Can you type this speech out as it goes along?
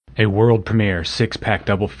A world premiere 6-pack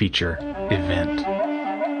double feature event.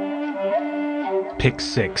 Pick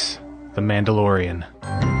 6, The Mandalorian.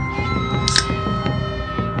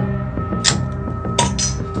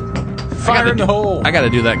 Fire in the hole. I got to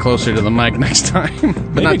do that closer to the mic next time,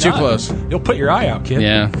 but not too close. You'll put your eye out, kid.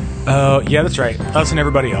 Yeah. Yeah, that's right. Us and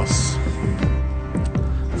everybody else.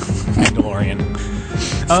 Mandalorian.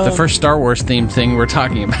 It's the first Star Wars themed thing we're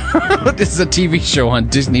talking about. This is a TV show on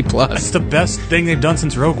Disney Plus. It's the best thing they've done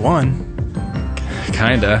since Rogue One,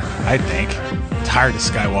 Kinda. I think. Tired of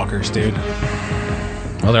Skywalkers, dude.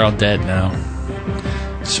 Well, they're all dead now.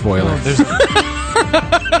 Spoiler. There's,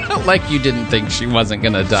 Like you didn't think she wasn't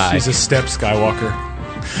gonna die. she's a step Skywalker.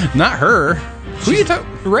 Not her. Who are you talking?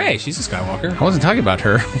 Rey, she's a Skywalker. I wasn't talking about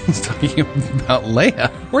her. I was talking about Leia.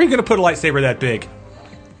 Where are you going to put a lightsaber that big?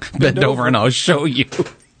 Bend over and I'll show you.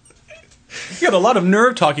 You got a lot of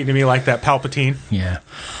nerve talking to me like that, Palpatine. Yeah.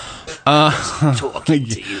 Talking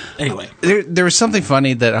to you. Anyway. There was something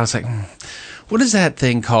funny that I was like, what is that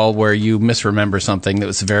thing called where you misremember something that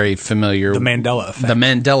was very familiar? The Mandela effect. The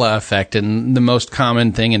Mandela effect. And the most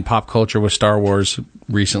common thing in pop culture with Star Wars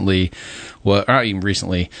recently, well, not even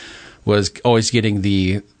recently, was always getting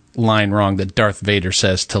the line wrong that Darth Vader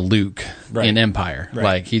says to Luke in Empire. Right.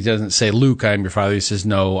 Like, he doesn't say, Luke, I am your father. He says,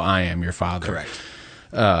 no, I am your father. Correct.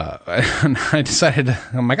 And I decided,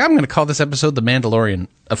 I'm like, I'm going to call this episode The Mandalorian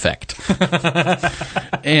Effect.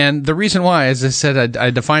 And the reason why, as I said, I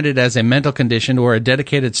defined it as a mental condition where a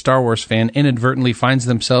dedicated Star Wars fan inadvertently finds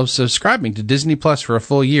themselves subscribing to Disney Plus for a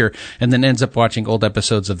full year and then ends up watching old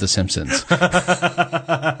episodes of The Simpsons.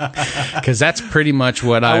 Because that's pretty much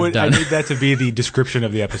what I've done. I need that to be the description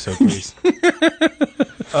of the episode, please.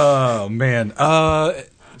 Oh, man.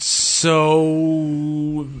 So,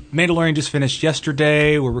 Mandalorian just finished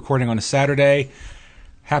yesterday. We're recording on a Saturday.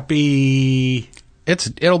 It'll be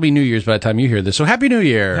New Year's by the time you hear this. So Happy New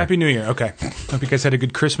Year. Happy New Year. Okay. Hope you guys had a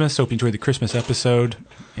good Christmas. Hope you enjoyed the Christmas episode.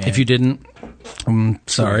 If you didn't, I'm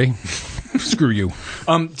sorry. Screw you.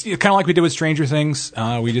 Kind of like we did with Stranger Things.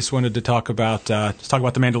 We just wanted to talk about The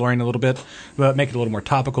Mandalorian a little bit, but make it a little more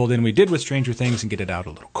topical than we did with Stranger Things and get it out a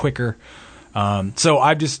little quicker. So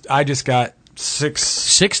I just got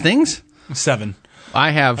 6 things? 7.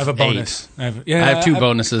 I have a bonus. 8. I have 2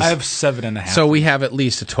 bonuses. I have 7.5. So we have at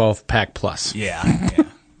least a 12-pack plus. Yeah.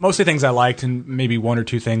 Mostly things I liked, and maybe 1 or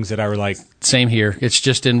 2 things that I were like. Same here.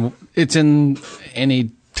 It's in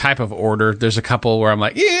any type of order. There's a couple where I'm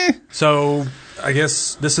like, eh. So I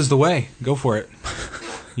guess this is the way. Go for it.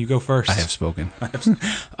 You go first. I have spoken.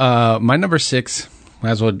 My number 6.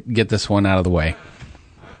 Might as well get this one out of the way.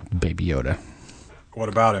 Baby Yoda. What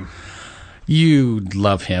about him? You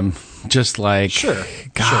love him. Just like, sure.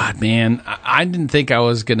 God, man. I didn't think I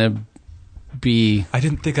was going to be... I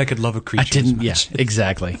didn't think I could love a creature. I didn't, yeah,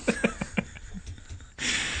 exactly.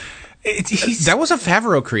 That was a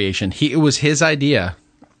Favreau creation. It was his idea,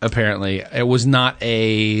 apparently. It was not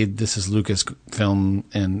this is Lucasfilm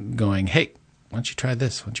and going, hey, why don't you try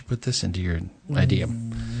this? Why don't you put this into your idea?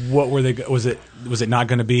 What were they... Was it not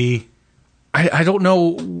going to be... I don't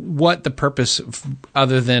know what the purpose,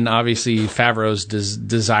 other than obviously Favreau's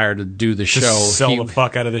desire to do the show. Sell the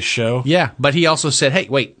fuck out of this show. Yeah, but he also said, "Hey,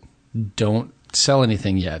 wait, don't sell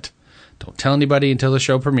anything yet. Don't tell anybody until the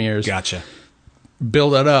show premieres. Gotcha.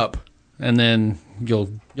 Build it up, and then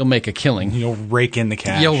you'll make a killing. You'll rake in the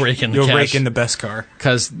cash. You'll rake in the best car.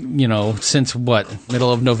 Because since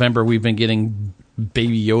middle of November, we've been getting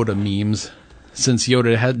Baby Yoda memes." Since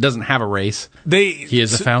Yoda doesn't have a race, he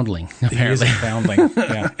is a foundling, apparently. He is a foundling,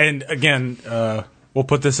 yeah. And again, we'll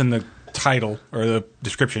put this in the title or the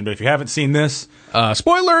description, but if you haven't seen this...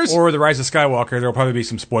 spoilers! Or The Rise of Skywalker, there will probably be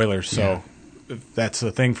some spoilers, so if that's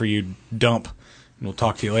a thing for you, dump, and we'll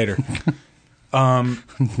talk to you later.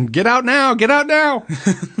 Get out now! Get out now!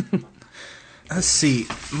 Let's see.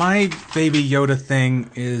 My Baby Yoda thing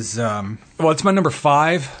is... it's my number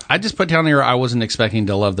 5. I just put down here I wasn't expecting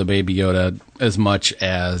to love the Baby Yoda as much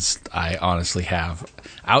as I honestly have.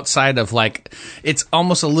 Outside of, it's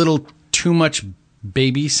almost a little too much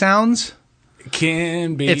baby sounds.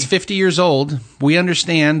 Can be. It's 50 years old. We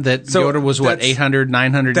understand that Yoda was, 800,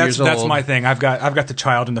 900 years old? That's my thing. I've got the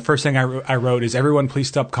child, and the first thing I wrote is, everyone please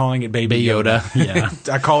stop calling it Baby Yoda. Yeah.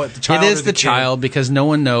 I call it the child. It is the child because no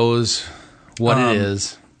one knows what it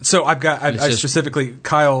is. So I specifically,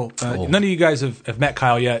 Kyle, none of you guys have met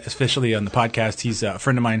Kyle yet, officially on the podcast. He's a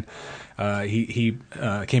friend of mine. He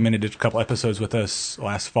came in and did a couple episodes with us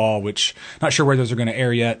last fall, which not sure where those are going to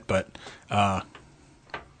air yet, but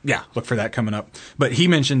look for that coming up. But he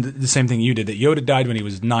mentioned the same thing you did, that Yoda died when he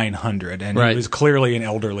was 900, and he was clearly an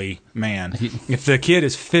elderly man. If the kid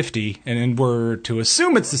is 50, and we're to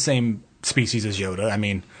assume it's the same species is Yoda. I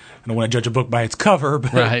mean, I don't want to judge a book by its cover,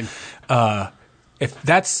 but Right. If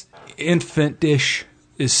that's infant-ish,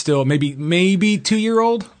 is still maybe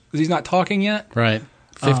 2-year-old because he's not talking yet. Right.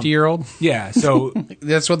 50-year-old? Yeah, so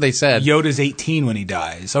That's what they said. Yoda's 18 when he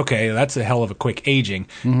dies. Okay, that's a hell of a quick aging.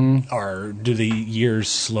 Or do the years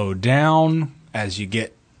slow down as you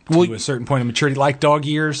get to a certain point of maturity, like dog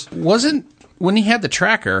years? Wasn't, when he had the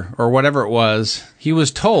tracker, or whatever it was, he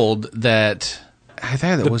was told that, I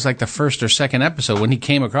thought it was like the first or second episode, when he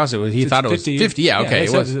came across it, he thought it was 50. Yeah, okay.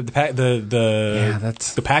 It was.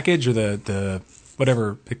 The package or the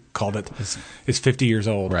whatever they called it is 50 years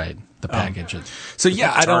old. Right. The package. So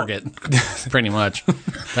yeah, I don't. Target. Pretty much.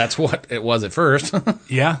 That's what it was at first.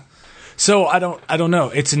 Yeah. So I don't know.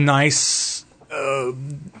 It's a nice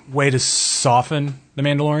way to soften the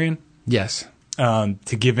Mandalorian. Yes. To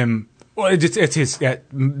give him. Well, it's his.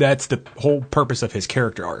 That's the whole purpose of his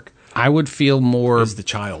character arc. I would feel more As the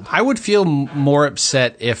child. I would feel more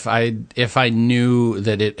upset if I knew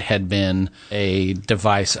that it had been a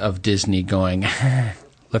device of Disney going,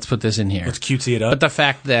 let's put this in here. Let's cutesy it up. But the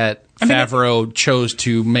fact that Favreau chose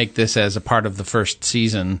to make this as a part of the first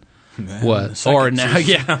season was, or now,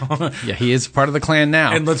 yeah, he is part of the clan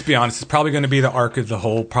now. And let's be honest, it's probably going to be the arc of the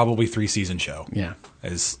whole probably 3-season show. Yeah.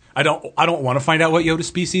 I don't want to find out what Yoda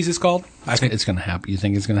species is called. I think It's going to happen. You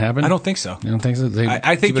think it's going to happen? I don't think so. You don't think so?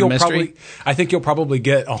 I think you'll probably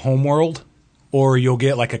get a homeworld, or you'll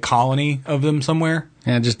get like a colony of them somewhere.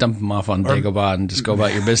 Yeah, just dump them off on Dagobah and just go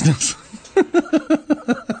about your business.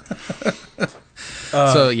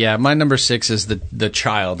 So yeah, my number 6 is the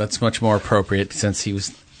child. That's much more appropriate since he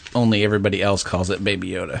was only everybody else calls it Baby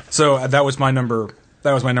Yoda. So that was my number.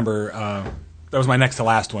 That was my next to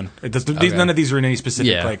last one. None of these are in any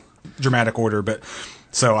specific like dramatic order, but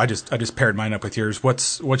so I just paired mine up with yours.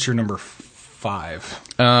 What's your number 5?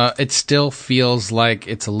 It still feels like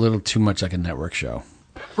it's a little too much like a network show.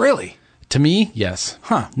 Really? To me, yes.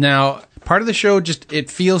 Huh. Now, part of the show it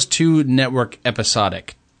feels too network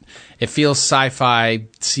episodic. It feels sci-fi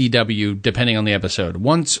CW depending on the episode.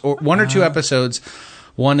 One or two episodes.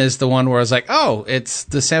 One is the one where I was like, oh, it's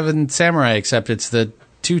the 7 Samurai, except it's the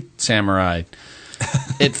 2 Samurai.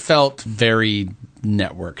 It felt very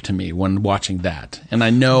network to me when watching that, and I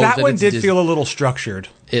know that one did feel a little structured.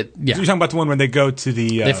 Yeah. So you're talking about the one when they go to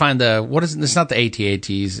the they find what is it? It's not the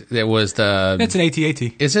AT-ATs. It was the. It's an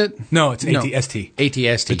AT-AT. Is it? No, it's AT-ST.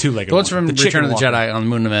 AT-ST. The two-legged the ones one. from The Return of the chicken Jedi on the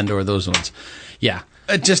Moon of Endor. Those ones. Yeah,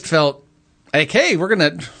 it just felt like, hey, we're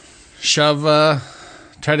gonna shove.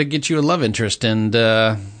 Try to get you a love interest, and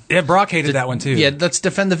yeah, Brock hated that one too. Yeah, let's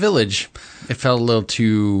defend the village. It felt a little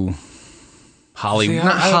too Hollywood,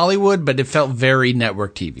 not Hollywood, but it felt very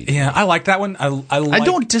network TV. Yeah, I like that one. I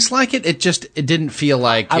don't dislike it. It didn't feel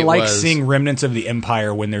like I like seeing remnants of the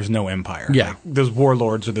Empire when there's no Empire. Yeah, like those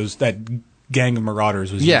warlords or that gang of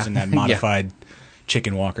marauders was using that modified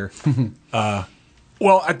chicken walker. Well,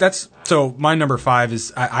 that's so. My number 5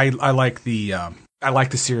 is I like the. I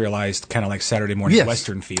like the serialized kind of like Saturday morning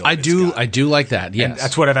Western feel. I do like that. Yes. And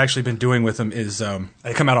that's what I've actually been doing with them is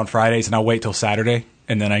I come out on Fridays and I'll wait till Saturday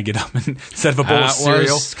and then I get up and instead of a bowl of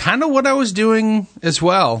cereal. Was kind of what I was doing as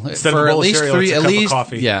well. Instead of a bowl of cereal, it's a cup of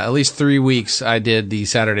coffee. Yeah, at least 3 weeks I did the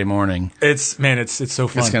Saturday morning. It's so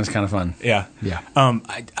fun. It's kind of fun. Yeah. Yeah.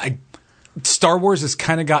 I Star Wars has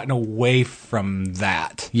kind of gotten away from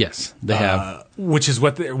that. Yes, they have. Which is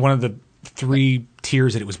what one of the 3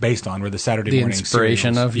 tiers that it was based on, were the Saturday morning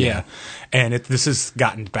inspiration serials. of yeah. And this has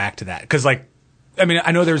gotten back to that because, like, I mean,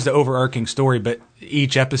 I know there's the overarching story, but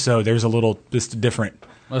each episode there's a little just different.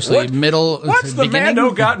 Mostly middle. What's the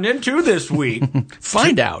Mando gotten into this week?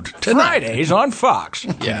 Find out tonight. Fridays on Fox.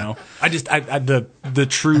 Yeah. You know, I the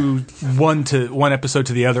true one episode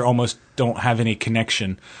to the other almost don't have any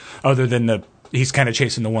connection, other than he's kind of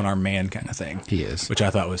chasing the one-armed man kind of thing. He is, which I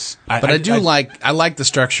thought was. I like the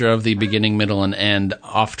structure of the beginning, middle, and end.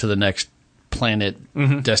 Off to the next planet,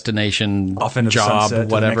 destination, off into job, the sunset,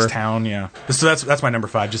 whatever, to the next town. Yeah. So that's my number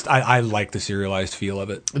 5. Just I like the serialized feel of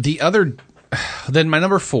it. Then my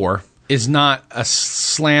number 4 is not a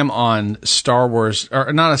slam on Star Wars,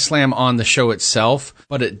 or not a slam on the show itself,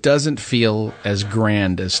 but it doesn't feel as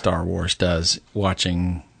grand as Star Wars does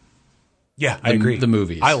watching. Yeah, I agree. The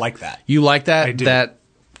movies. I like that. You like that? I do. That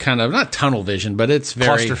kind of, not tunnel vision, but it's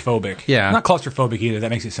very claustrophobic. Yeah, not claustrophobic either. That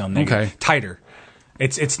makes it sound negative. Okay. Tighter.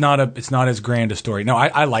 It's not as grand a story. No,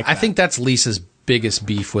 I like that. I think that's Lisa's biggest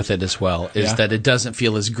beef with it as well, is that it doesn't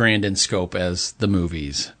feel as grand in scope as the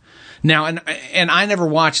movies. Now, and I never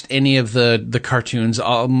watched any of the cartoons.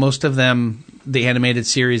 Most of them, the animated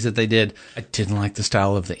series that they did, I didn't like the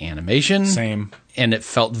style of the animation. Same. And it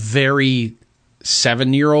felt very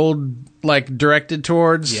 7-year-old like directed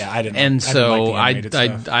towards. Yeah, I didn't. And so I didn't like the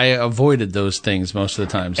animated stuff. I avoided those things most of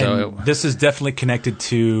the time. So And this is definitely connected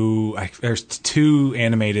to. There's 2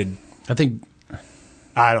 animated. I think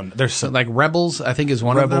I don't know. There's so, like Rebels. I think is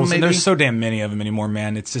one of them. Maybe and there's so damn many of them anymore,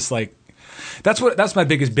 man. It's just like that's my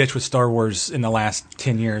biggest bitch with Star Wars in the last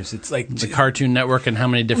 10 years. It's like the Cartoon Network and how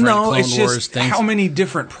many different Clone it's Wars just things. how many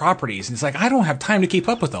different properties. And it's like I don't have time to keep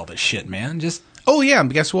up with all this shit, man. Just. Oh, yeah.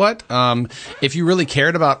 Guess what? If you really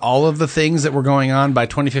cared about all of the things that were going on by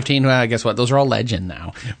 2015, well, guess what? Those are all legend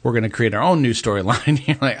now. We're going to create our own new storyline.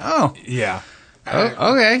 You're like, oh. Yeah.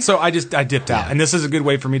 Oh, okay. So I dipped out. And this is a good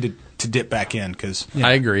way for me to dip back in because.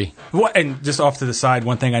 I agree. And just off to the side,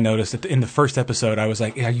 one thing I noticed in the first episode, I was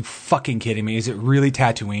like, are you fucking kidding me? Is it really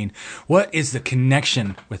Tatooine? What is the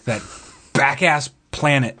connection with that back-ass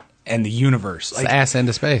planet and the universe? It's the ass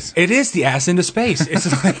into space. It is the ass into space.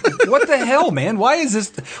 It's like, what the hell, man? Why is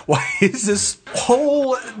this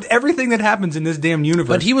whole everything that happens in this damn universe?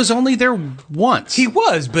 But he was only there once. He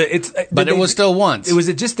was, but it was still once. Was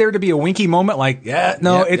it just there to be a winky moment? Like,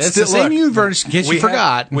 it's still the same universe. In case you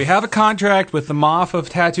forgot, we have a contract with the Moff of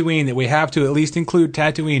Tatooine that we have to at least include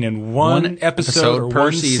Tatooine in one episode or per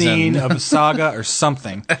one season. scene of a saga or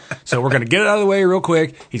something. So we're gonna get it out of the way real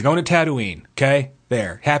quick. He's going to Tatooine. Okay,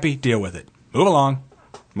 there, happy, deal with it. Move along.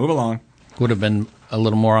 Would have been a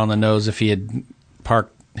little more on the nose if he had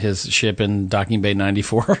parked his ship in Docking Bay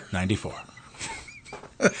 94. 94.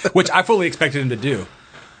 Which I fully expected him to do.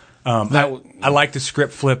 I like the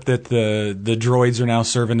script flip that the droids are now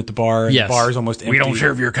serving at the bar. And yes. The bar is almost empty. We don't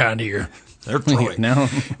serve your kind here. They're droid. No.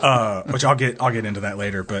 Which I'll get into that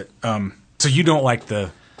later. But so you don't like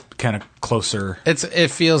the kind of closer.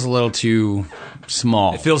 It feels a little too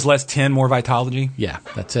small. It feels less 10, more Vitology. Yeah,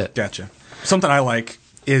 that's it. Gotcha. Something I like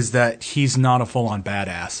is that he's not a full-on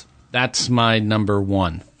badass. That's my number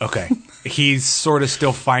 1. Okay. He's sort of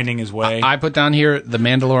still finding his way. I put down here, The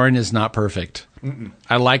Mandalorian is not perfect.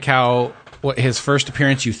 I like how his first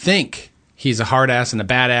appearance, you think he's a hard ass and a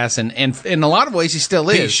badass, and in a lot of ways he still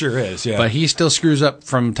is. He sure is, yeah. But he still screws up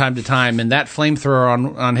from time to time, and that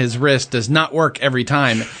flamethrower on his wrist does not work every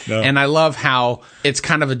time. No. And I love how it's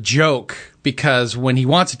kind of a joke, because when he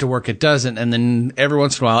wants it to work, it doesn't, and then every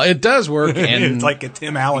once in a while, it does work. And it's like a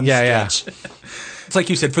Tim Allen sketch. Yeah. It's like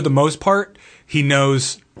you said, for the most part, he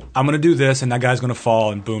knows I'm going to do this, and that guy's going to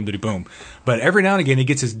fall, and boom, diddy boom. But every now and again, he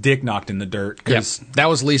gets his dick knocked in the dirt. Yes, that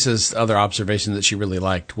was Lisa's other observation that she really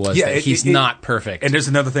liked, was that he's not perfect. And there's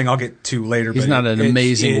another thing I'll get to later. He's not an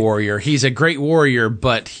amazing warrior. He's a great warrior,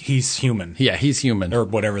 but he's human. Yeah, he's human. Or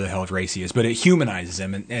whatever the hell race he is. But it humanizes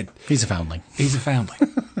him. And he's a foundling. He's a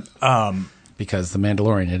foundling. Because the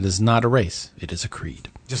Mandalorian, it is not a race. It is a creed.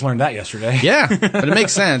 Just learned that yesterday. Yeah, but it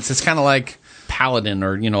makes sense. It's kind of like paladin,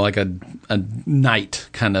 or like a knight,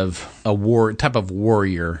 kind of a type of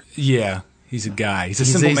warrior. Yeah, he's a guy. He's a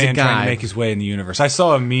simple man trying to make his way in the universe. I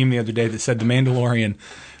saw a meme the other day that said the Mandalorian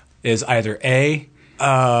is either A,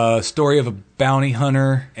 story of a bounty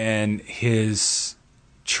hunter and his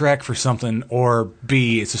trek for something, or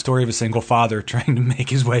B, it's a story of a single father trying to make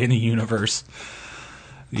his way in the universe.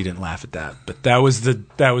 You didn't laugh at that, but that was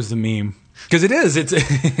the meme. Because it is. It's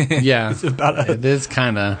yeah. It's about it is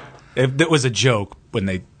kind of. It was a joke when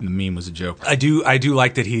the meme was a joke. I do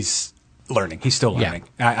like that he's learning. He's still learning.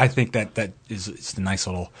 Yeah. I think that is it's a nice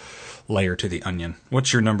little layer to the onion.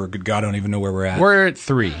 What's your number? Good God, I don't even know where we're at. We're at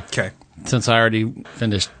 3. Okay. Since I already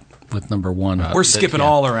finished with number 1. We're skipping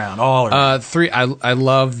all around. 3. I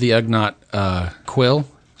love the Ugnaught Quill.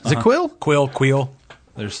 Is it Quill? Queel.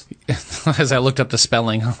 There's as I looked up the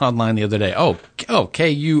spelling online the other day. Oh,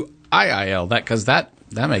 Kuiil.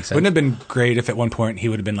 That makes sense. Wouldn't it have been great if at one point he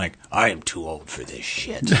would have been like, I am too old for this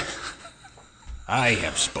shit. I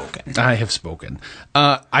have spoken.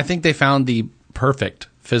 I think they found the perfect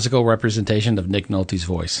physical representation of Nick Nolte's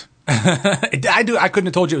voice. I couldn't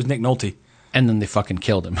have told you it was Nick Nolte. And then they fucking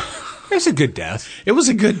killed him. It was a good death. It was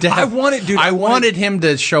a good death. I wanted him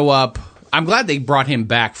to show up. I'm glad they brought him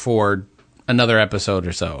back for another episode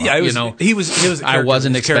or so. Yeah, he was. I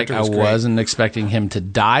wasn't expecting him to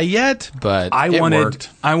die yet, but it worked.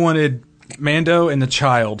 I wanted Mando and the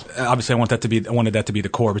child. Obviously, I wanted that to be the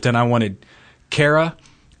core. But then I wanted Cara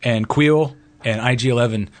and Queel and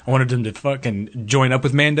IG-11. I wanted them to fucking join up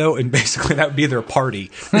with Mando, and basically that would be their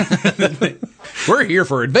party. We're here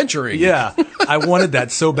for adventuring. Yeah, I wanted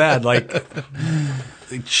that so bad. Like,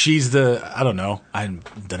 she's I don't know. I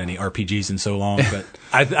haven't done any RPGs in so long, but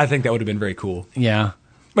I think that would have been very cool. Yeah.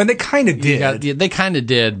 But they kind of did. They kind of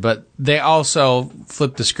did, but they also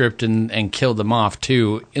flipped the script and killed them off,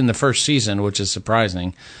 too, in the first season, which is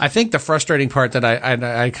surprising. I think the frustrating part that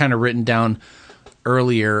I kind of written down,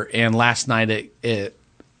 earlier, and last night it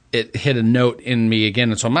hit a note in me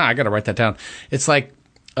again, and so I got to write that down. It's like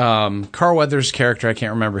Carl Weathers' character, I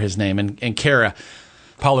can't remember his name, and Kara.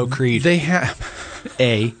 Apollo Creed. They have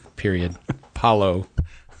Apollo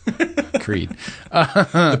Creed.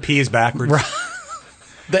 The P is backwards.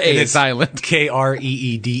 The A is silent.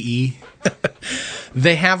 Kreede.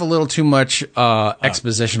 They have a little too much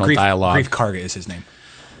expositional dialogue. Grief Karga is his name.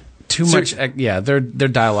 Too much, their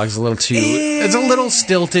dialogue's a little too... It's a little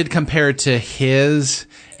stilted compared to his,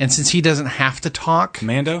 and since he doesn't have to talk...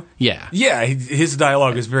 Mando? Yeah. Yeah, his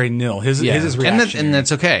dialogue is very nil. His is reactionary. And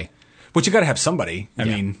that's okay. But you got to have somebody. I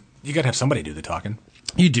mean, you got to have somebody do the talking.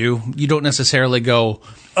 You do. You don't necessarily go,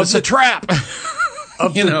 it's a trap!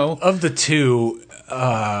 Of the two,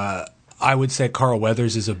 I would say Carl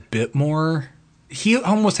Weathers is a bit more... He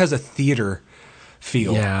almost has a theater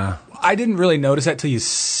feel. Yeah. I didn't really notice that till you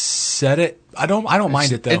said it. I don't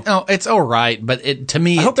mind it though. It's all right, but to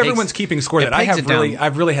me, I hope everyone's keeping score. That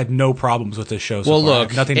I've really had no problems with this show. So well, far.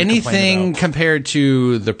 look, nothing anything compared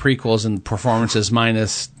to the prequels and performances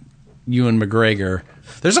minus Ewan McGregor,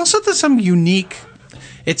 there's also some unique.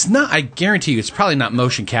 It's not. I guarantee you, it's probably not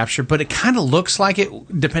motion capture, but it kind of looks like it,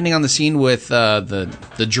 depending on the scene with the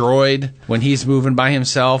droid when he's moving by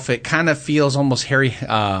himself. It kind of feels almost Harry.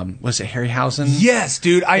 Was it Harryhausen? Yes,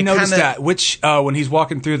 dude. I noticed that. Which when he's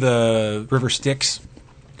walking through the River Styx.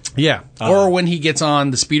 Yeah, or when he gets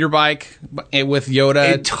on the speeder bike with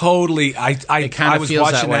Yoda. It totally. I was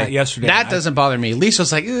watching that yesterday. That doesn't bother me.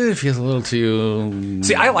 Lisa's like, it feels a little too.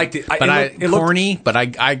 See, I liked it. It looked corny, but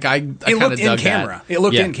I kind of dug camera. That. It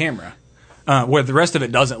looked in camera. Where the rest of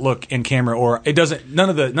it doesn't look in camera, or it doesn't. None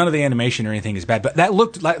of the animation or anything is bad. But that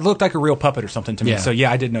looked like a real puppet or something to me. Yeah. So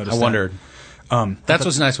yeah, I did notice. I wondered. That's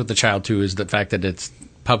what's nice with the Child 2 is the fact that it's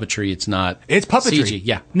puppetry. It's not. It's puppetry. CG.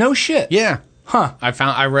 Yeah. No shit. Yeah. Huh.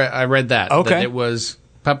 I read that. Okay. That it was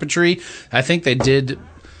puppetry. I think they did.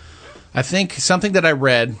 I think something that I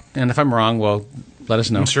read, and if I'm wrong, well, let us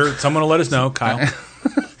know. I'm sure someone will let us know, Kyle.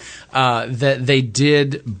 That they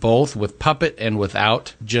did both with puppet and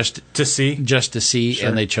without, just to see, Sure.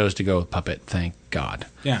 and they chose to go with puppet. Thank God.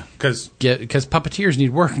 Yeah, because puppeteers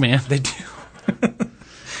need work, man. They do.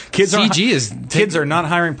 Kids are not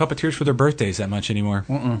hiring puppeteers for their birthdays that much anymore.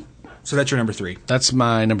 So that's your number 3. That's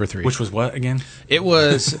my number 3. Which was what again? It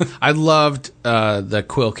was. I loved the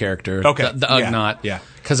Quill character. Okay, the Ugnaught. Yeah.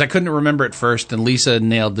 Because I couldn't remember it first, and Lisa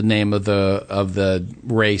nailed the name of the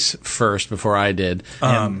race first before I did,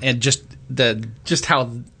 and just how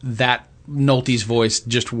that Nolte's voice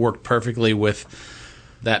just worked perfectly with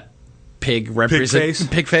that pig face.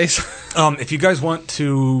 If you guys want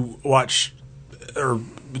to watch or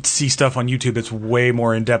see stuff on YouTube that's way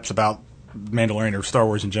more in depth about Mandalorian or Star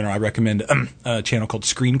Wars in general, I recommend a channel called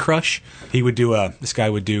Screen Crush. This guy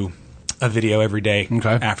would do a video every day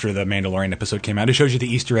after the Mandalorian episode came out. It shows you the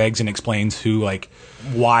Easter eggs and explains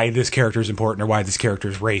why this character is important or why this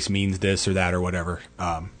character's race means this or that or whatever.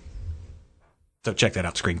 So check that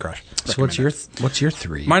out, Screen Crush. So what's your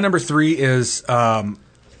 3? My number 3 is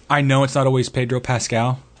I know it's not always Pedro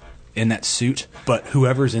Pascal in that suit, but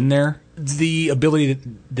whoever's in there, the ability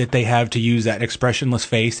that they have to use that expressionless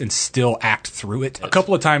face and still act through it. A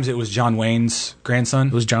couple of times it was John Wayne's grandson.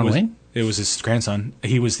 It was John Wayne? It was his grandson.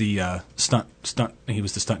 He was the stunt. He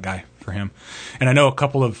was the stunt guy for him. And I know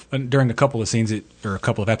during a couple of scenes or a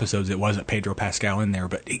couple of episodes, it wasn't Pedro Pascal in there,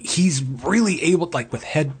 but he's really able, like with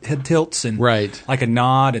head tilts and like a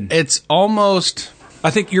nod, and it's almost.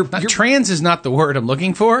 I think you're trans is not the word I'm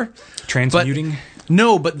looking for. Transmuting.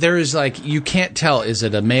 No, but there is you can't tell, is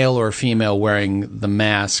it a male or a female wearing the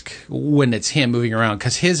mask when it's him moving around?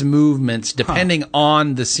 Because his movements, depending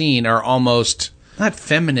on the scene, are almost not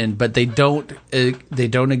feminine, but they don't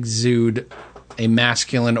exude a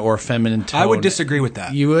masculine or feminine tone. I would disagree with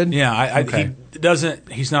that. You would? Yeah, okay.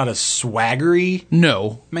 He's not a swaggery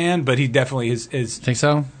man, but he definitely is. Think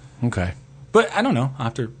so? Okay. But I don't know.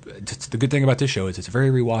 The good thing about this show is it's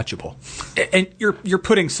very rewatchable, and you're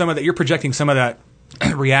putting some of that. You're projecting some of that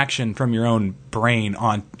reaction from your own brain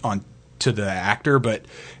on to the actor, but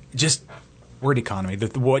just word economy.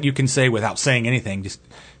 What you can say without saying anything, just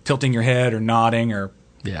tilting your head or nodding or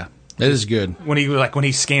that is good. When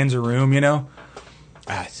he scans a room,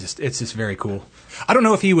 it's just very cool. I don't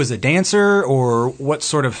know if he was a dancer or what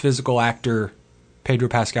sort of physical actor Pedro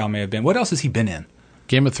Pascal may have been. What else has he been in?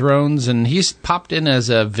 Game of Thrones, and he's popped in as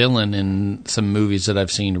a villain in some movies that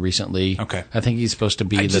I've seen recently. Okay. I think he's supposed to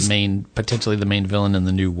be potentially the main villain in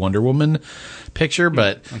the new Wonder Woman picture,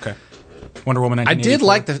 but okay. Wonder Woman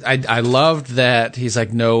 1984. I did I loved that he's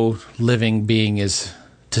like, no living being is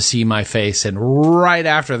to see my face, and right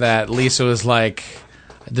after that, Lisa was like,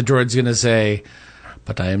 the droid's going to say,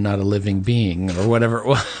 but I am not a living being, or whatever it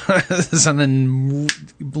was. Something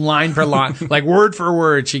line for line, like word for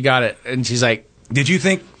word, she got it. And she's like, Did you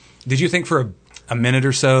think for a minute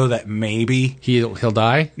or so that maybe he'll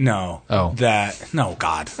die? No. Oh. No,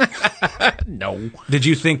 God. No. Did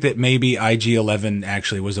you think that maybe IG-11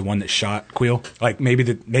 actually was the one that shot Queel? Like maybe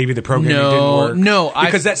the programming didn't work? No.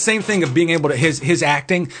 Because that same thing of being able to, his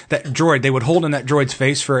acting, that droid, they would hold in that droid's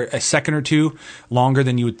face for a second or two longer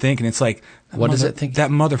than you would think. And it's like, what is it thinking? That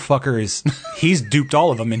motherfucker he's duped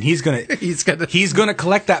all of them, and he's gonna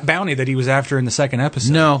collect that bounty that he was after in the second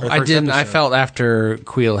episode. No, I didn't. Episode. I felt after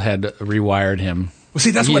Queel had rewired him. Well,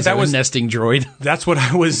 see, that was nesting droid. That's what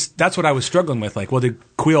I was struggling with. Like, well, did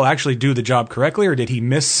Queel actually do the job correctly, or did he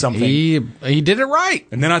miss something? He did it right.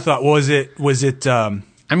 And then I thought, was it? I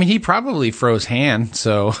mean, he probably froze Han.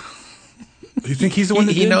 So, you think he's the one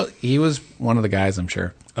that did? He was one of the guys, I'm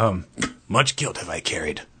sure. Much guilt have I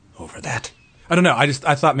carried over that. I don't know. I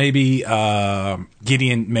thought maybe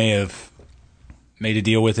Gideon may have made a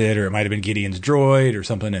deal with it, or it might have been Gideon's droid or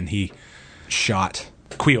something, and he shot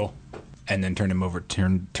Queel and then turned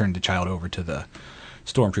the child over to the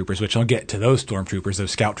stormtroopers, which I'll get to those stormtroopers,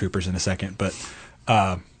 those scout troopers in a second, but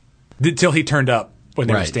till he turned up when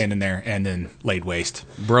they were standing there and then laid waste.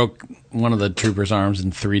 Broke one of the troopers' arms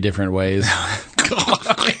in 3 different ways.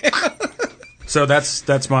 So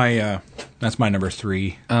that's my number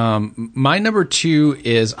 3. My number 2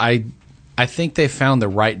 is I think they found the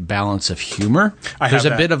right balance of humor. There's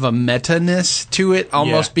a bit of a meta-ness to it,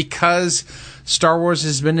 almost because Star Wars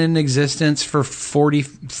has been in existence for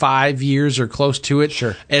 45 years or close to it.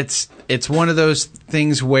 Sure. It's one of those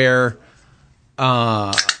things where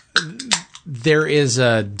there is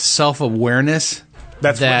a self-awareness.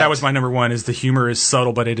 That was my number 1, is the humor is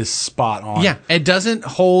subtle, but it is spot on. Yeah, it doesn't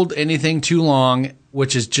hold anything too long,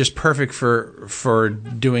 which is just perfect for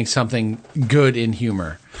doing something good in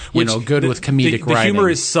humor. Good with comedic writing. The humor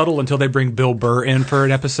is subtle until they bring Bill Burr in for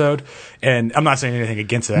an episode, and I'm not saying anything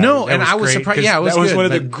against that. No, and I was surprised. Yeah, that was one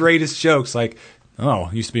of the greatest jokes. Like, oh,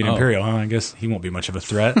 used to be an Imperial. I guess he won't be much of a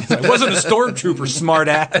threat. It's like, wasn't a stormtrooper, smart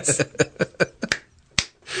ass.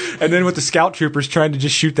 And then with the scout troopers trying to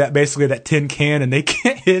just shoot that tin can, and they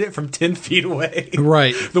can't hit it from 10 feet away.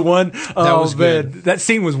 Right. The one, was good. That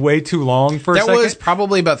scene was way too long for a second. That was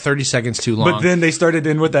probably about 30 seconds too long. But then they started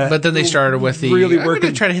in with that. But then they started with the, really I'm going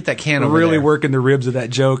to try to hit that can over really there. Working the ribs of that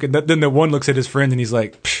joke. And then the one looks at his friend and he's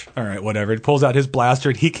like, all right, whatever. He pulls out his blaster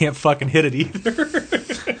and he can't fucking hit it either.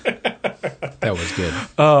 That was good.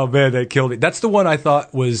 Oh, man, that killed it. That's the one I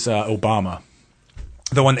thought was Obama.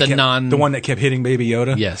 The one that kept hitting Baby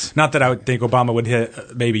Yoda. Yes. Not that I would think Obama would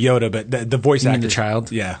hit Baby Yoda, but the voice actor, the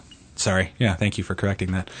child. Yeah. Sorry. Yeah. Thank you for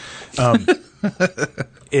correcting that.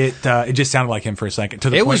 It just sounded like him for a second.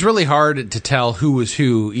 It was really hard to tell who was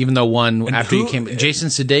who, even though one he came, Jason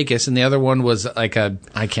Sudeikis, and the other one was like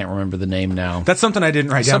I can't remember the name now. That's something I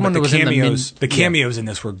didn't write down. But the cameos in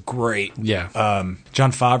this were great. Yeah.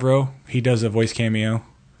 Jon Favreau, he does a voice cameo.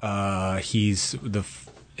 He's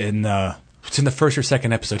it's in the first or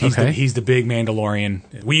second episode. He's the big Mandalorian.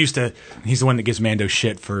 He's the one that gives Mando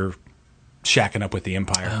shit for shacking up with the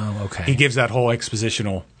Empire. Oh, okay. He gives that whole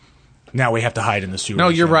expositional, now we have to hide in the sewers. No,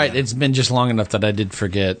 you're right. It's been just long enough that I did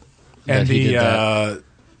forget that he did that.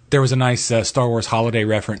 There was a nice Star Wars holiday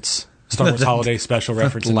reference. Star Wars holiday special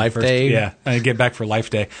reference. Life Day? Yeah. I get back for Life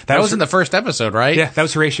Day. That was in the first episode, right? Yeah, that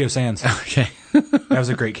was Horatio Sands. Okay. That was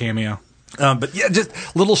a great cameo. But yeah, just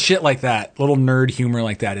little shit like that, little nerd humor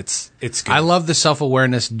like that. It's good. I love the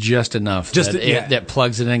self-awareness just enough that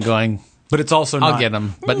plugs it in going, but it's also I'll get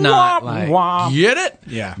him, but not like, get it?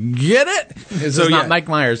 Yeah. Get it? This is not Mike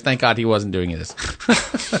Myers. Thank God he wasn't doing this.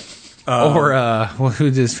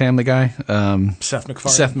 Who's his Family Guy? Seth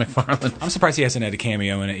MacFarlane. Seth MacFarlane. I'm surprised he hasn't had a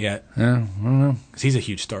cameo in it yet. Yeah, I don't know. Because he's a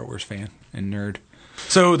huge Star Wars fan and nerd.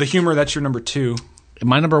 So the humor, that's your number 2.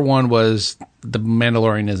 My number 1 was The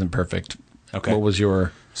Mandalorian Isn't Perfect. Okay. What was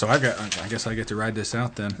your... So I guess I get to ride this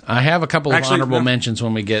out then. I have a couple of honorable mentions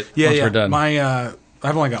when we're done. I've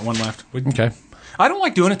only got one left. Okay. I don't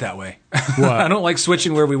like doing it that way. What? I don't like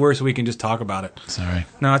switching where we were so we can just talk about it. Sorry.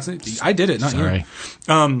 No, I did it, not you.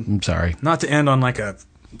 I'm sorry. Not to end on like a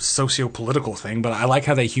socio-political thing, but I like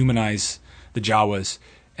how they humanize the Jawas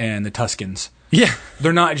and the Tuskens. Yeah.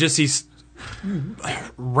 They're not just these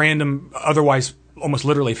random, otherwise almost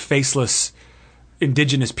literally faceless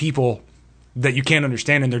indigenous people that you can't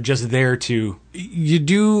understand, and they're just there to...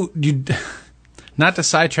 Not to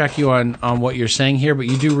sidetrack you on what you're saying here, but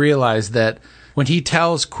you do realize that when he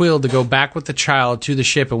tells Queel to go back with the child to the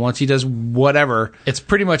ship, and once he does whatever, it's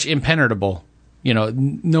pretty much impenetrable.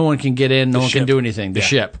 No one can get in, no one can do anything. The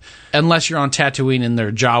ship. Unless you're on Tatooine and there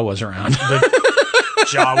are Jawas around.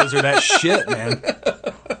 Jawas are that shit, man.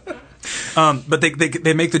 But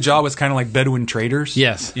they make the Jawas kind of like Bedouin traders.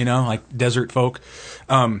 Yes. Like desert folk.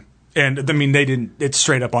 And I mean, it's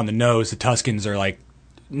straight up on the nose. The Tuskens are like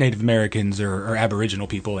Native Americans or Aboriginal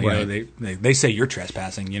people. Right. They say you're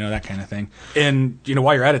trespassing, that kind of thing. And,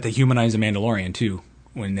 while you're at it, they humanize the Mandalorian too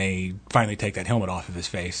when they finally take that helmet off of his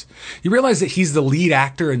face. You realize that he's the lead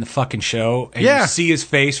actor in the fucking show, and you see his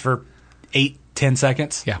face for 8-10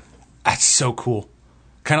 seconds. Yeah. That's so cool.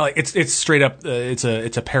 Kind of like it's straight up. It's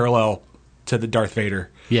a parallel to the Darth Vader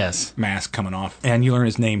mask coming off, and you learn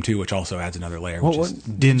his name too, which also adds another layer. Which is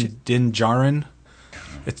Din Djarin.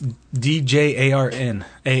 It's Djarin.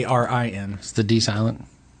 Arin. Is the D silent?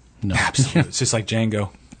 No, absolutely. It's just like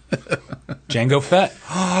Django. Django Fett.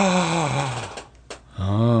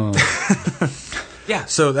 Oh. Yeah.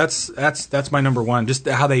 So that's my number one. Just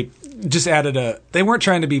how they just added They weren't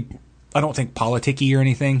trying to be, I don't think, politicky or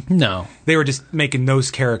anything. No. They were just making those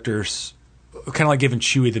characters kind of like giving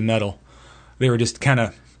Chewie the medal. They were just kind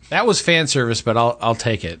of. That was fan service, but I'll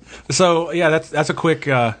take it. So yeah, that's a quick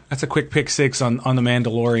pick 6 on the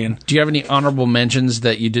Mandalorian. Do you have any honorable mentions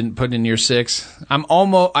that you didn't put in your 6? I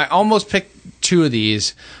almost picked 2 of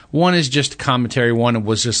these. One is just commentary. One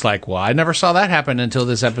was just like, well, I never saw that happen until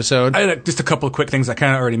this episode. I had just a couple of quick things I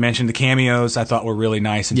kind of already mentioned. The cameos I thought were really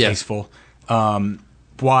nice and tasteful.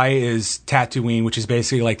 Y is Tatooine, which is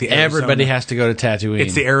basically like the Arizona. Everybody has to go to Tatooine.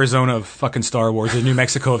 It's the Arizona of fucking Star Wars, the New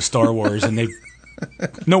Mexico of Star Wars, and they.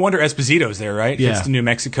 No wonder Esposito's there, right? Yeah. It's the New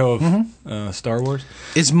Mexico of Star Wars.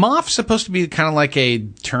 Is Moff supposed to be kind of like a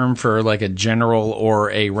term for like a general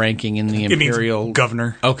or a ranking in the Imperial? It means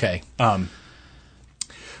governor. Okay.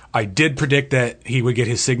 I did predict that he would get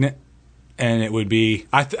his signet, and it would be.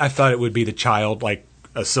 I thought it would be the child, like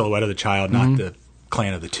a silhouette of the child, not the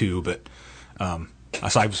clan of the two. But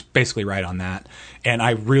so I was basically right on that. And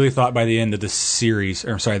I really thought by the end of the series,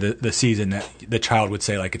 or I'm sorry, the season, that the child would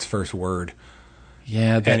say like its first word.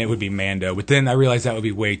 Yeah, and it would be Mando. But then I realized that would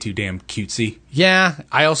be way too damn cutesy. Yeah,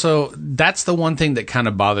 that's the one thing that kind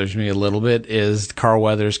of bothers me a little bit is Carl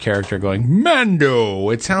Weathers' character going,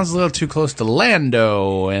 Mando. It sounds a little too close to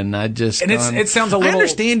Lando, and it sounds a little. I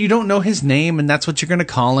understand you don't know his name, and that's what you're going to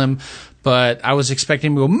call him. But I was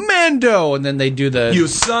expecting him to go, Mando, and then they do the... You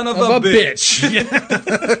son of a bitch.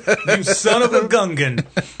 You son of a Gungan.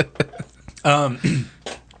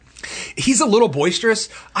 He's a little boisterous.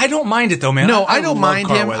 I don't mind it, though, man. No, I don't mind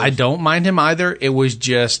him. Weathers. I don't mind him either. It was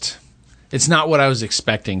just... It's not what I was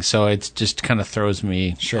expecting, so it just kind of throws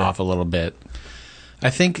me off a little bit. I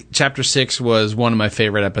think Chapter 6 was one of my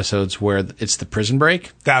favorite episodes where it's the prison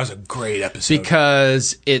break. That was a great episode.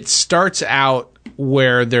 Because it starts out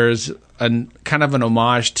where there's kind of an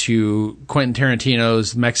homage to Quentin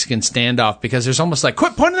Tarantino's Mexican Standoff, because there's almost like,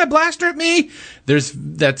 quit pointing that blaster at me!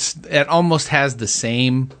 It almost has the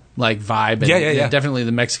same like vibe, and definitely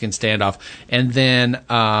the Mexican Standoff. And then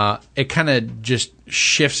it kind of just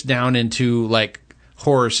shifts down into like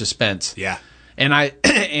horror suspense. Yeah.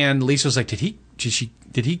 And Lisa was like, did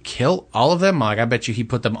he kill all of them? Like, I bet you he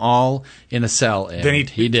put them all in a cell. And then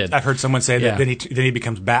he did. I've heard someone say that then he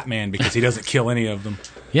becomes Batman because he doesn't kill any of them.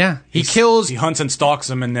 Yeah. He hunts and stalks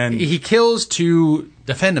them, and then he kills to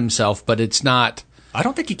defend himself, but it's not. I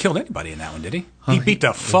don't think he killed anybody in that one, did he? He beat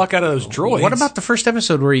the fuck out of those droids. What about the first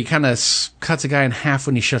episode where he kind of cuts a guy in half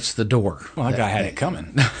when he shuts the door? Well, that guy had it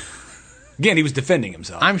coming. Again, he was defending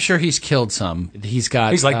himself. I'm sure he's killed some. He's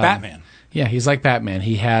like Batman. Yeah, he's like Batman.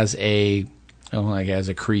 He has a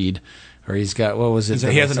creed, or he's got, what was it?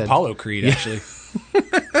 He has an Apollo creed, actually.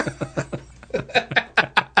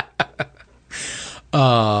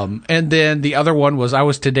 And then the other one was, I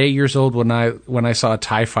was today years old when I saw a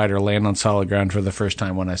TIE fighter land on solid ground for the first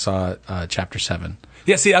time when I saw Chapter 7.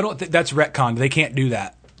 Yeah, see, I don't think that's retconned. They can't do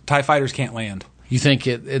that. TIE fighters can't land. You think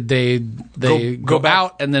they go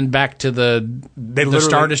out and then back to the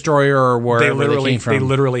Star Destroyer or wherever they came from? They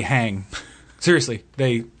literally hang. Seriously,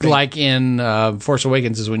 they like in Force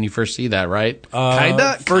Awakens is when you first see that, right?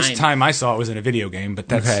 First time I saw it was in a video game, but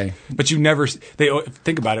that's okay. But you never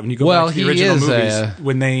think about it when you go back to the original movies.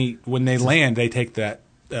 When they land, they take that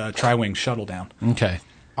tri-wing shuttle down. Okay.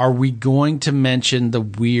 Are we going to mention the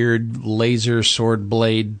weird laser sword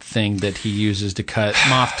blade thing that he uses to cut?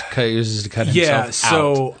 Moff uses to cut himself out?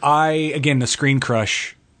 So the screen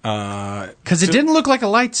crush. Because it didn't look like a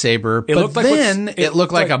lightsaber, it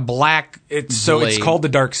looked like a black blade. It's called the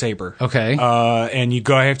dark saber. Okay. And you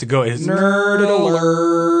have to go. It's nerd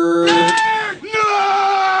alert. Nerd!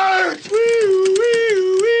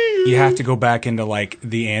 You have to go back into like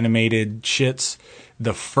the animated shits.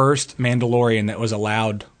 The first Mandalorian that was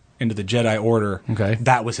allowed into the Jedi Order,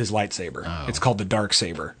 that was his lightsaber. Oh. It's called the dark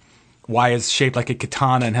saber. why it's shaped like a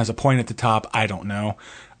katana and has a point at the top, I don't know.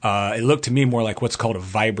 It looked to me more like what's called a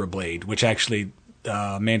vibroblade, which actually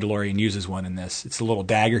Mandalorian uses one in this. It's a little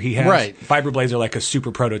dagger he has. Right. Vibroblades are like a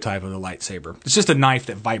super prototype of the lightsaber. It's just a knife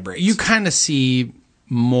that vibrates. You kind of see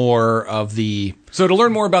more of the... So to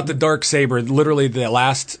learn more about the dark saber, literally the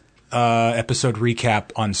last episode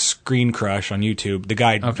recap on Screen Crush on YouTube, the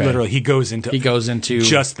guy literally he goes into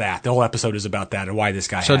just that. The whole episode is about that and why this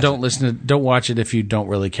guy. So don't watch it if you don't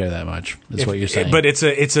really care that much. That's what you're saying. But it's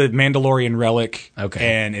a Mandalorian relic. Okay,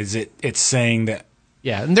 and it's saying that.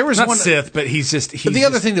 Yeah, and there was not one Sith, but he's the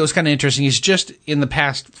other thing that was kind of interesting is just in the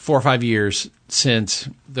past 4 or 5 years since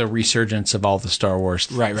the resurgence of all the Star Wars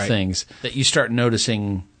things, that you start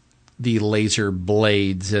noticing the laser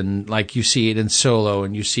blades, and like you see it in Solo,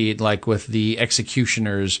 and you see it like with the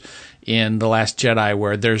executioners in The Last Jedi,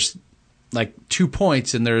 where there's like 2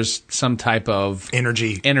 points and there's some type of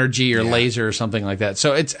energy or laser or something like that.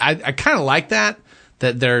 So it's I kind of like that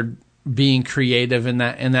they're being creative in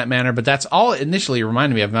that manner, but that's all it initially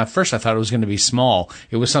reminded me of. At first I thought it was going to be small.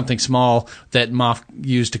 It was something small that Moff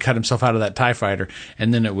used to cut himself out of that TIE fighter,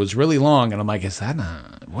 and then it was really long, and I'm like,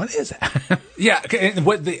 what is that? Yeah,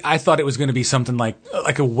 I thought it was going to be something like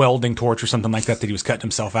a welding torch or something like that he was cutting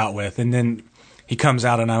himself out with, and then he comes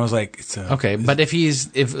out, and I was like,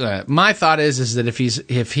 but my thought is that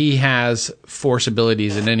if he has Force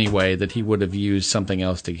abilities in any way, that he would have used something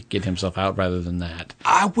else to get himself out rather than that.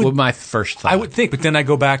 My first thought. I would think, but then I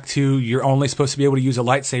go back to you're only supposed to be able to use a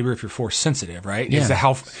lightsaber if you're Force sensitive, right?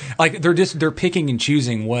 Yeah. They're picking and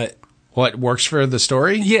choosing what works for the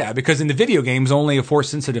story? Yeah, because in the video games, only a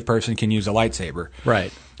Force-sensitive person can use a lightsaber.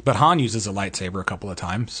 Right. But Han uses a lightsaber a couple of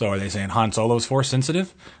times. So are they saying Han Solo's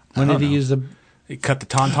Force-sensitive? When did he use the... He cut the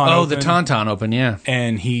Tauntaun open. Oh, the Tauntaun open, yeah.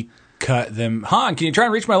 And he cut them... Han, can you try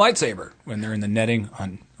and reach my lightsaber? When they're in the netting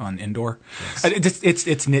on Endor. Yes.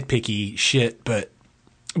 It's nitpicky shit, but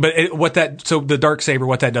the dark saber,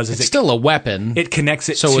 what that does is it's still a weapon. It connects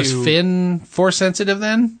it. So is Finn Force sensitive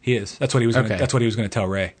then? He is. That's what he was. That's what he was going to tell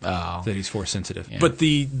Rey. Oh, that he's Force sensitive. Yeah. But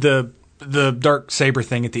the dark saber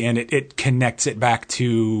thing at the end, it connects it back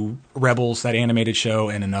to Rebels, that animated show,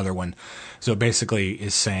 and another one. So it basically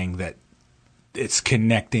is saying that it's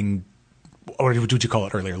connecting. Or what would you call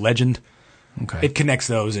it earlier? Legend. Okay. It connects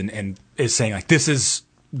those and is saying like this is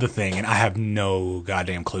the thing, and I have no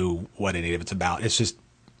goddamn clue what any of it's about. It's just.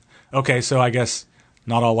 Okay, so I guess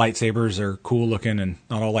not all lightsabers are cool looking, and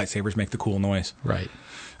not all lightsabers make the cool noise. Right.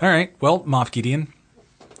 All right. Well, Moff Gideon,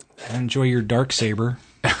 enjoy your dark saber.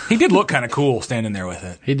 He did look kind of cool standing there with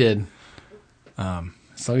it. He did.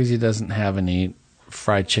 As long as he doesn't have any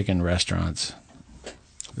fried chicken restaurants.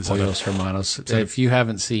 Pollos Hermanos. If you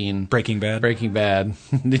haven't seen Breaking Bad,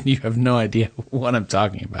 then you have no idea what I'm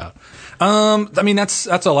talking about. I mean that's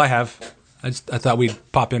all I have. I thought we'd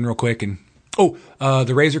pop in real quick and.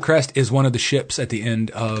 The Razor Crest is one of the ships at the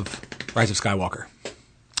end of Rise of Skywalker.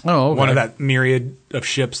 Oh, okay. One of that myriad of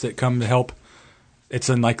ships that come to help. It's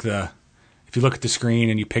in like if you look at the screen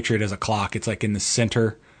and you picture it as a clock, it's like in the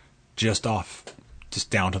center, just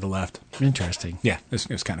down to the left. Interesting. Yeah, it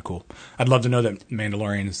was kind of cool. I'd love to know that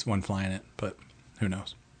Mandalorian is one flying it, but who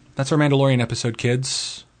knows? That's our Mandalorian episode,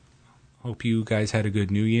 kids. Hope you guys had a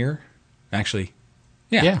good New Year. Actually,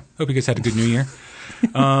 yeah. Hope you guys had a good New Year.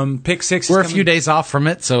 Pick 6 We're a few days off from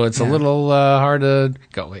it, so it's a little hard to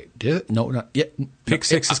go. Wait, did it? No, not yet. Pick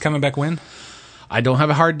 6 is coming back when? I don't have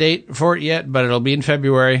a hard date for it yet, but it'll be in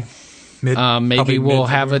February. Maybe we'll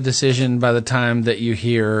have a decision by the time that you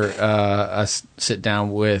hear us sit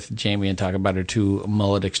down with Jamie and talk about our 2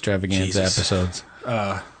 mullet extravaganza episodes.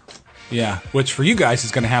 Yeah, which for you guys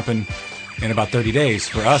is going to happen in about 30 days.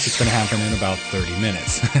 For us, it's going to happen in about 30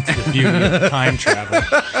 minutes. That's the beauty of time travel.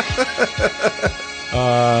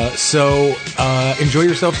 So enjoy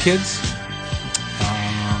yourself, kids.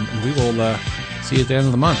 And we will see you at the end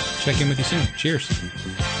of the month. Check in with you soon. Cheers.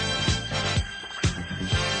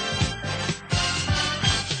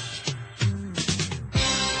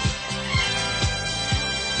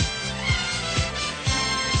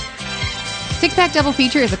 Six Pack Double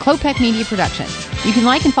Feature is a Klopek Media production. You can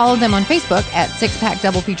like and follow them on Facebook at Six Pack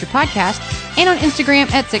Double Feature Podcast and on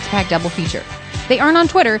Instagram at Six Pack Double Feature. They aren't on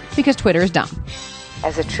Twitter because Twitter is dumb.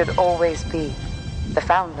 As it should always be. The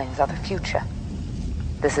foundlings are the future.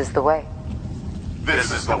 This is the way.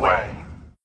 This is the way.